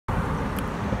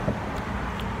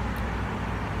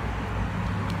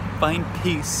Find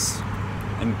peace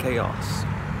in chaos.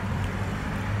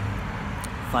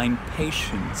 Find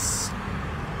patience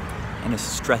in a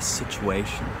stress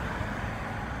situation.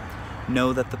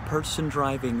 Know that the person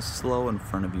driving slow in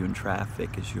front of you in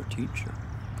traffic is your teacher,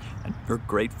 and you're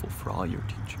grateful for all your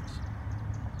teachers.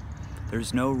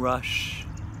 There's no rush.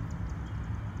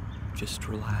 Just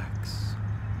relax.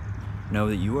 Know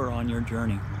that you are on your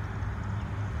journey.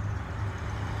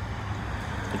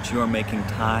 That you are making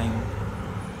time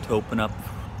to open up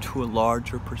to a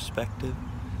larger perspective.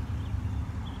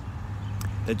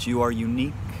 That you are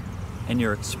unique in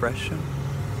your expression.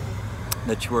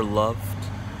 That you are loved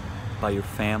by your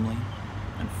family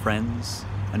and friends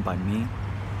and by me.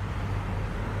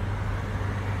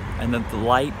 And that the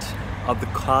light of the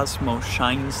cosmos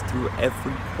shines through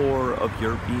every pore of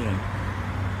your being.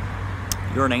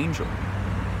 You're an angel.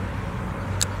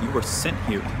 You were sent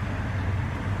here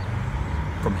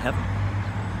from heaven.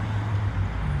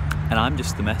 And I'm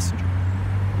just the messenger,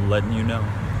 letting you know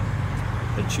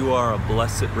that you are a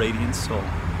blessed, radiant soul.